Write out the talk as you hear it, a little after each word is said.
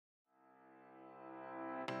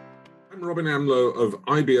I'm Robin Amlo of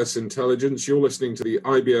IBS Intelligence. You're listening to the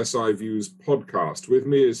IBS iViews podcast. With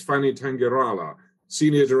me is Phani Tangirala,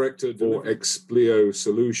 Senior Director for Expleo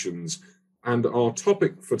Solutions. And our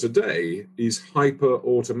topic for today is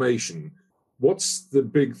hyperautomation. What's the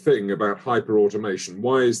big thing about hyperautomation?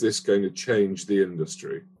 Why is this going to change the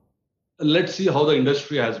industry? Let's see how the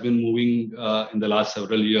industry has been moving in the last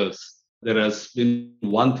several years. There has been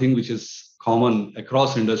one thing which is common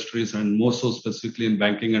across industries and more so specifically in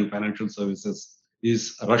banking and financial services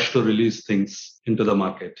is a rush to release things into the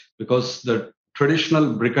market because the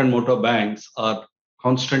traditional brick and mortar banks are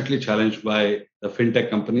constantly challenged by the fintech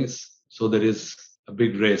companies. So there is a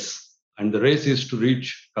big race and the race is to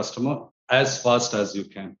reach customer as fast as you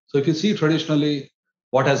can. So if you see traditionally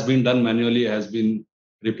what has been done manually has been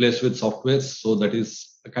replaced with software. So that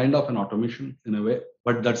is a kind of an automation in a way,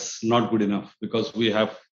 but that's not good enough because we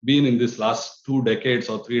have been in this last 2 decades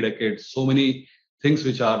or 3 decades, so many things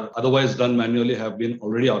which are otherwise done manually have been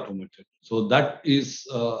already automated. So that is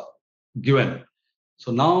given.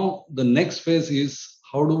 So now the next phase is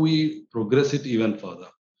how do we progress it even further?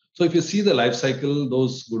 So if you see the life cycle,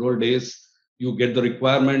 those good old days, you get the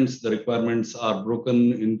requirements are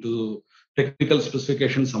broken into technical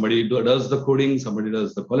specifications. Somebody does the coding, somebody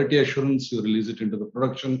does the quality assurance, you release it into the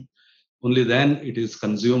production. Only then it is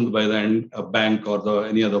consumed by a bank or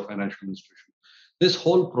any other financial institution. This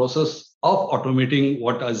whole process of automating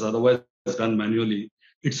what is otherwise done manually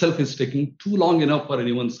itself is taking too long enough for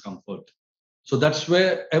anyone's comfort. So that's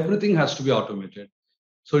where everything has to be automated.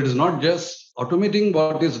 So it is not just automating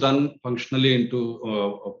what is done functionally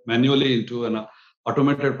into manually into an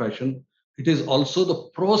automated fashion. It is also the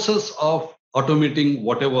process of automating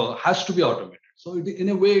whatever has to be automated. So in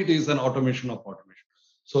a way, it is an automation of automation.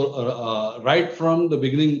 So right from the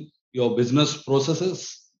beginning, your business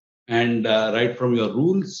processes and right from your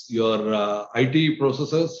rules, your IT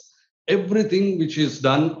processes, everything which is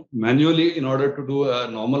done manually in order to do a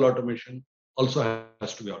normal automation also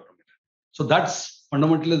has to be automated. So that's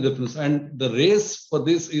fundamentally the difference. And the race for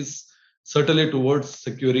this is certainly towards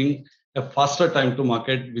securing a faster time to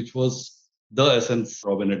market, which was the essence,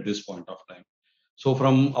 Robin, at this point of time. So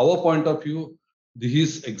from our point of view, this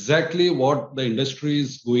is exactly what the industry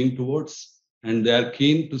is going towards, and they are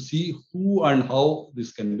keen to see who and how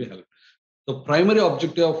this can be helped. The primary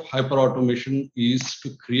objective of hyperautomation is to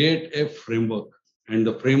create a framework, and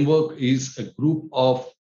the framework is a group of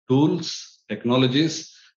tools,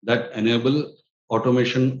 technologies that enable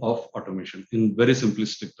automation of automation in very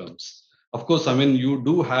simplistic terms. Of course, you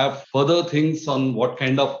do have further things on what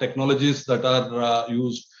kind of technologies that are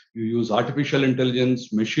used. You use artificial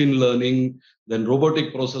intelligence, machine learning, then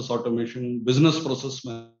robotic process automation, business process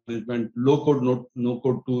management, low-code,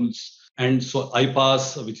 no-code tools, and so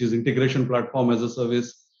iPaaS, which is integration platform as a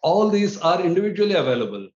service. All these are individually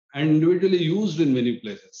available and individually used in many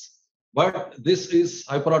places. But this is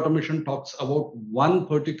hyperautomation talks about one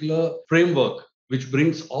particular framework which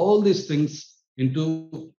brings all these things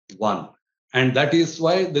into one. And that is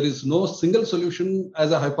why there is no single solution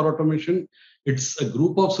as a hyperautomation. It's a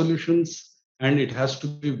group of solutions and it has to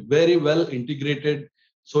be very well integrated.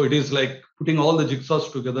 So it is like putting all the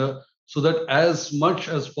jigsaws together so that as much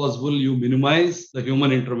as possible, you minimize the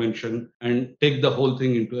human intervention and take the whole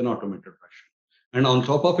thing into an automated fashion. And on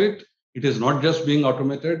top of it, it is not just being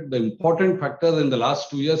automated. The important factor in the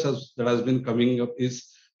last 2 years that has been coming up is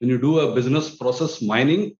when you do a business process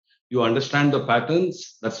mining, you understand the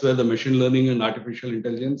patterns. That's where the machine learning and artificial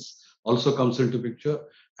intelligence also comes into picture.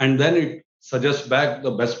 And then it suggests back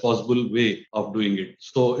the best possible way of doing it.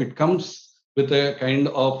 So it comes with a kind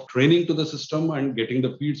of training to the system and getting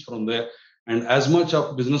the feeds from there. And as much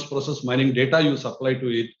of business process mining data you supply to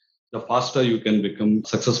it, the faster you can become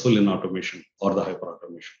successful in automation or the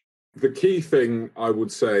hyperautomation. The key thing I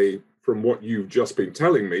would say from what you've just been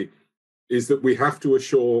telling me is that we have to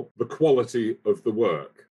assure the quality of the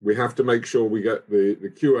work. We have to make sure we get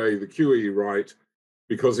the QA, the QE right,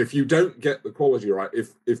 because if you don't get the quality right,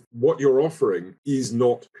 if what you're offering is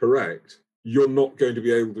not correct, you're not going to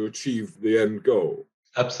be able to achieve the end goal.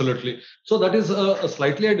 Absolutely. So that is a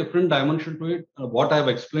slightly different dimension to it. What I've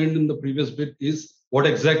explained in the previous bit is what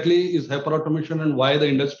exactly is hyperautomation and why the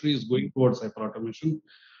industry is going towards hyperautomation.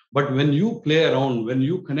 But when you play around, when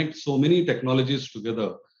you connect so many technologies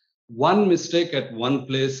together, one mistake at one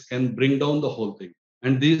place can bring down the whole thing.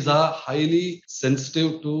 And these are highly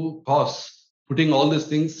sensitive to costs. Putting all these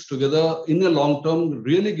things together in the long term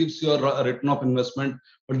really gives you a return of investment,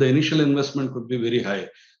 but the initial investment could be very high.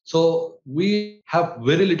 So we have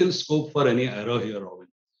very little scope for any error here, Robin.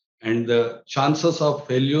 And the chances of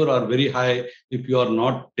failure are very high if you are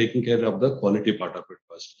not taking care of the quality part of it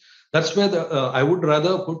first. That's where I would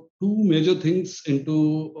rather put two major things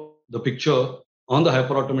into the picture on the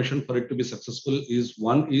hyperautomation for it to be successful. Is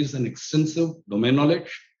one is an extensive domain knowledge,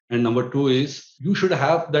 and number two is you should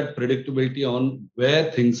have that predictability on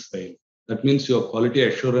where things fail. That means your quality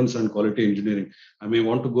assurance and quality engineering. I may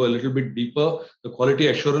want to go a little bit deeper. The quality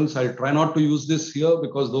assurance, I'll try not to use this here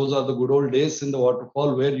because those are the good old days in the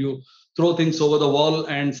waterfall where you throw things over the wall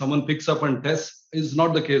and someone picks up and tests. Is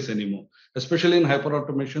not the case anymore. Especially in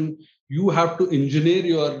hyperautomation, you have to engineer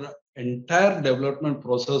your entire development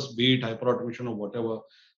process, be it hyperautomation or whatever,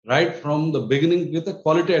 right from the beginning with the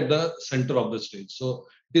quality at the center of the stage. So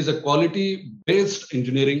it is a quality based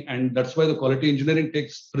engineering, and that's why the quality engineering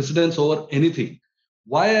takes precedence over anything.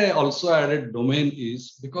 Why I also added domain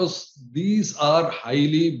is because these are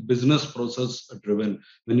highly business process driven.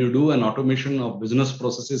 When you do an automation of business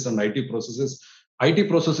processes and IT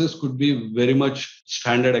processes could be very much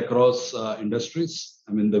standard across industries.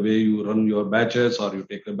 I mean, the way you run your batches or you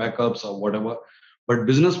take the backups or whatever. But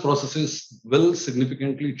business processes will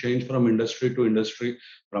significantly change from industry to industry,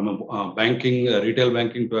 from a banking, retail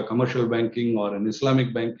banking to a commercial banking or an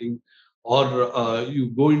Islamic banking, or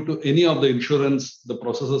you go into any of the insurance, the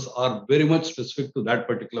processes are very much specific to that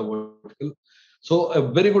particular vertical. So a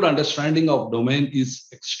very good understanding of domain is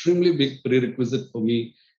extremely big prerequisite for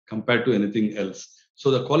me compared to anything else.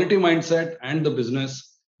 So the quality mindset and the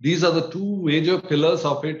business, these are the two major pillars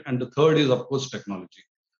of it. And the third is, of course, technology.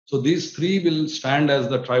 So these three will stand as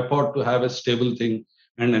the tripod to have a stable thing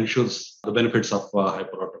and ensures the benefits of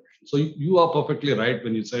hyperautomation. So you are perfectly right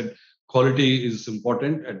when you said quality is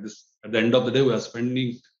important. At the end of the day, we are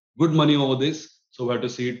spending good money over this. So we have to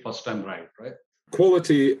see it first time right?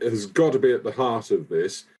 Quality has got to be at the heart of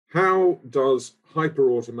this. How does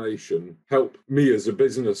hyperautomation help me as a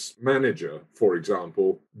business manager, for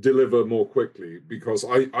example, deliver more quickly? Because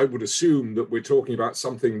I would assume that we're talking about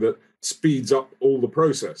something that speeds up all the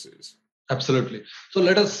processes. Absolutely. So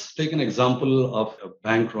let us take an example of a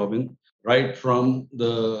bank, Robin, right from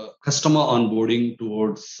the customer onboarding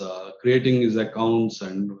towards creating his accounts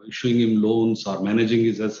and issuing him loans or managing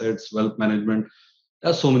his assets, wealth management.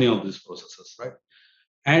 There are so many of these processes, right?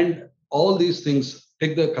 And all these things,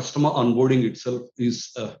 take the customer onboarding itself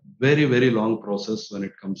is a very, very long process when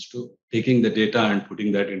it comes to taking the data and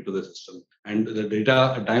putting that into the system. And the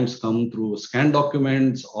data at times come through scanned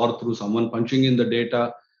documents or through someone punching in the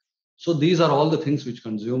data. So these are all the things which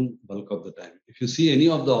consume bulk of the time. If you see any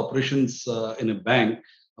of the operations in a bank,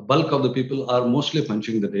 a bulk of the people are mostly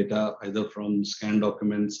punching the data either from scanned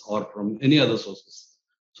documents or from any other sources.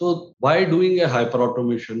 So by doing a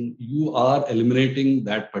hyperautomation, you are eliminating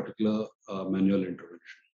that particular manual intervention.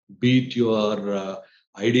 Be it your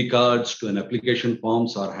ID cards to an application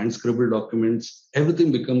forms or hand scribbled documents,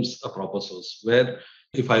 everything becomes a proper source. Where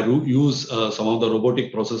if I use some of the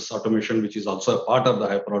robotic process automation, which is also a part of the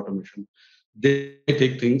hyperautomation, they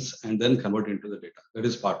take things and then convert into the data. That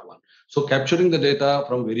is part one. So capturing the data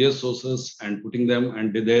from various sources and putting them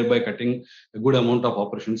and thereby cutting a good amount of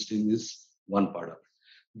operations team is one part of it.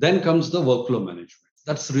 Then comes the workflow management.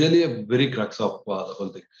 That's really a very crux of the whole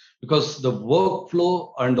thing, because the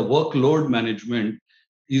workflow and the workload management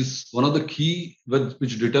is one of the key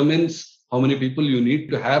which determines how many people you need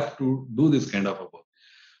to have to do this kind of a work.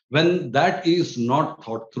 When that is not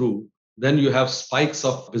thought through, then you have spikes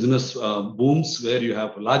of business booms where you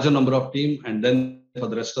have a larger number of team, and then for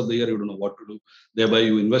the rest of the year you don't know what to do. Thereby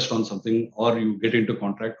you invest on something or you get into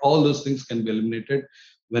contract. All those things can be eliminated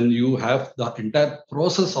when you have the entire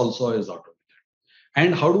process also is automated.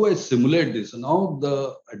 And how do I simulate this? Now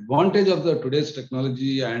the advantage of the today's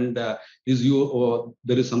technology and is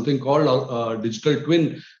there is something called digital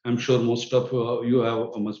twin. I'm sure most of you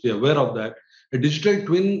must be aware of that. A digital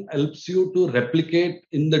twin helps you to replicate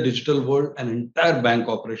in the digital world an entire bank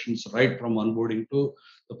operations right from onboarding to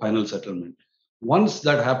the final settlement. Once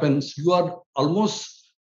that happens, you are almost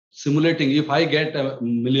simulating. If I get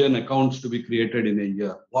 1 million accounts to be created in a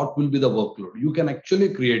year, what will be the workload? You can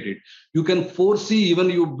actually create it. You can foresee even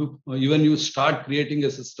you start creating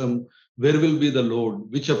a system, where will be the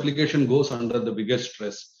load, which application goes under the biggest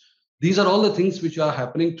stress. These are all the things which are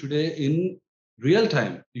happening today in real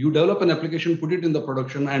time. You develop an application, put it in the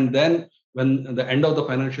production, and then when the end of the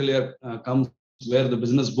financial year comes, where the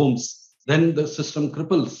business booms, then the system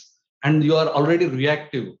cripples and you are already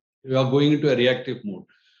reactive. You are going into a reactive mode.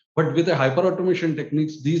 But with the hyperautomation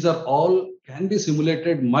techniques, these are all can be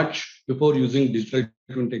simulated much before using digital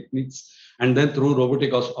twin techniques, and then through robotic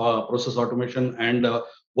process automation and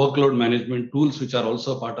workload management tools, which are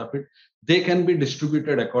also part of it, they can be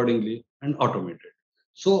distributed accordingly and automated.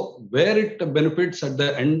 So where it benefits at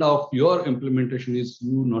the end of your implementation is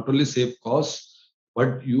you not only save costs,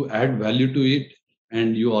 but you add value to it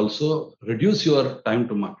and you also reduce your time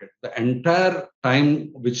to market. The entire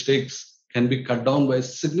time which takes can be cut down by a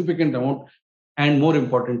significant amount, and more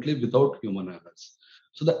importantly, without human errors.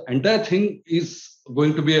 So the entire thing is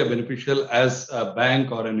going to be a beneficial as a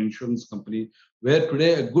bank or an insurance company, where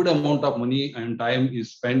today a good amount of money and time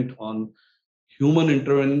is spent on human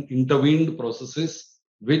intervened processes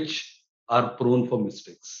which are prone for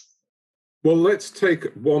mistakes. Well, let's take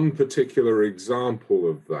one particular example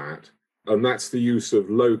of that, and that's the use of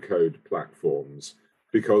low-code platforms.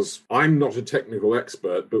 Because I'm not a technical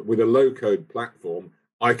expert, but with a low-code platform,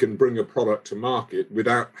 I can bring a product to market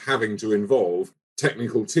without having to involve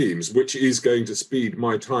technical teams, which is going to speed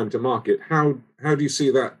my time to market. How do you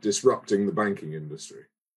see that disrupting the banking industry?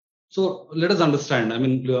 So let us understand. I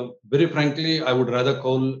mean, very frankly, I would rather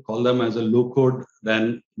call them as a low code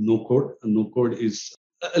than no code. No code is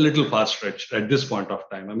a little far stretched at this point of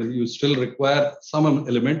time. I mean, you still require some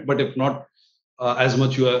element, but if not as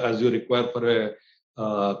much as you require for a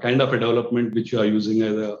kind of a development which you are using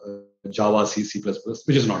as a Java, C++,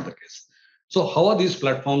 which is not the case. So how are these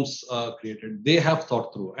platforms created? They have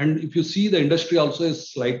thought through. And if you see, the industry also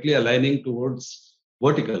is slightly aligning towards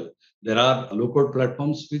vertical. There are low-code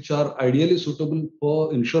platforms which are ideally suitable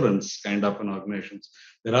for insurance kind of an organizations.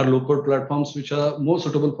 There are low-code platforms which are more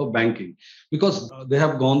suitable for banking because they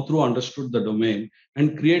have gone through, understood the domain,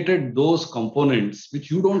 and created those components which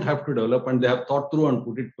you don't have to develop, and they have thought through and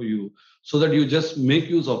put it for you so that you just make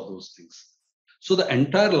use of those things. So the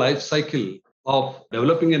entire life cycle of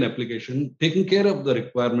developing an application, taking care of the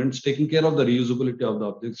requirements, taking care of the reusability of the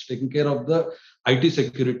objects, taking care of the IT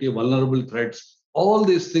security, vulnerable threats, all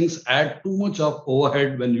these things add too much of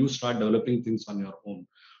overhead when you start developing things on your own.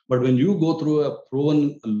 But when you go through a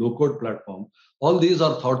proven low-code platform, all these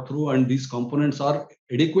are thought through and these components are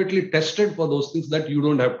adequately tested for those things that you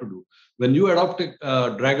don't have to do. When you adopt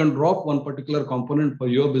a drag and drop one particular component for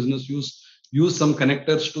your business use some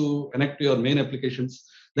connectors to connect to your main applications,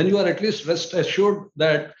 then you are at least rest assured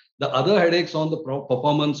that the other headaches on the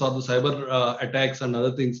performance or the cyber attacks and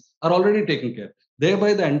other things are already taken care.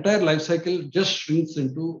 Thereby, the entire life cycle just shrinks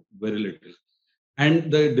into very little.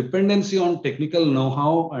 And the dependency on technical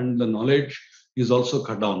know-how and the knowledge is also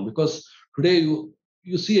cut down because today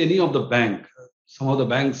you see any of the bank, some of the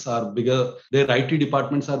banks are bigger, their IT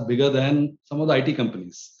departments are bigger than some of the IT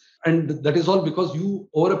companies. And that is all because you,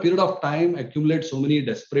 over a period of time, accumulate so many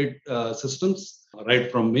disparate systems,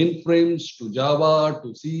 right from mainframes to Java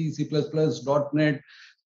to C, C++, .NET,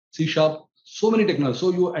 C Sharp, so many technologies.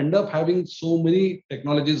 So you end up having so many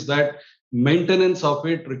technologies that maintenance of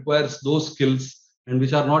it requires those skills and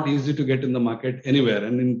which are not easy to get in the market anywhere.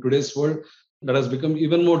 And in today's world, that has become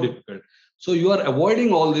even more difficult. So you are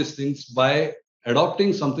avoiding all these things by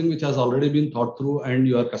adopting something which has already been thought through and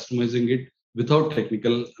you are customizing it without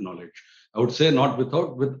technical knowledge. I would say not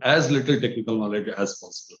without, with as little technical knowledge as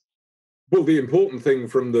possible. Well, the important thing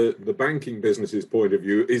from the banking business's point of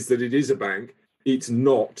view is that it is a bank. It's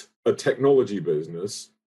not a technology business,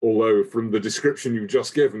 although from the description you've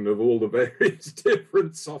just given of all the various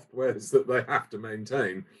different softwares that they have to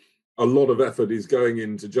maintain, a lot of effort is going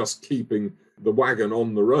into just keeping the wagon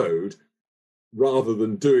on the road rather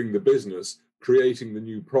than doing the business, creating the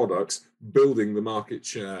new products, building the market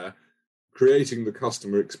share, creating the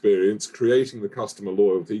customer experience, creating the customer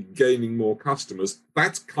loyalty, gaining more customers.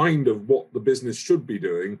 That's kind of what the business should be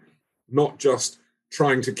doing, not just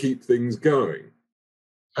trying to keep things going.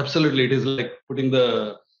 Absolutely. It is like putting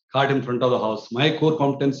the cart in front of the house. My core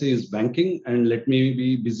competency is banking, and let me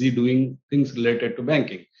be busy doing things related to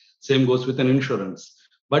banking. Same goes with an insurance.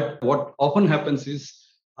 But what often happens is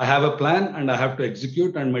I have a plan and I have to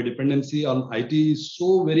execute, and my dependency on IT is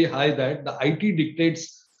so very high that the IT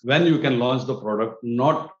dictates when you can launch the product,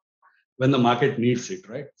 not when the market needs it,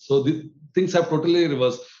 right? So the things have totally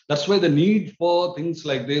reversed. That's why the need for things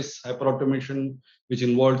like this, hyperautomation, which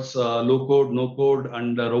involves low code, no code,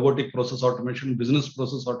 and robotic process automation, business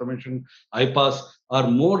process automation, iPaaS, are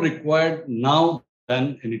more required now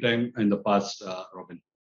than any time in the past, Robin.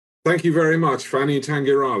 Thank you very much, Phani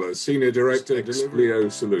Tangirala, Senior Director,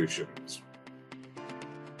 Expleo Solutions.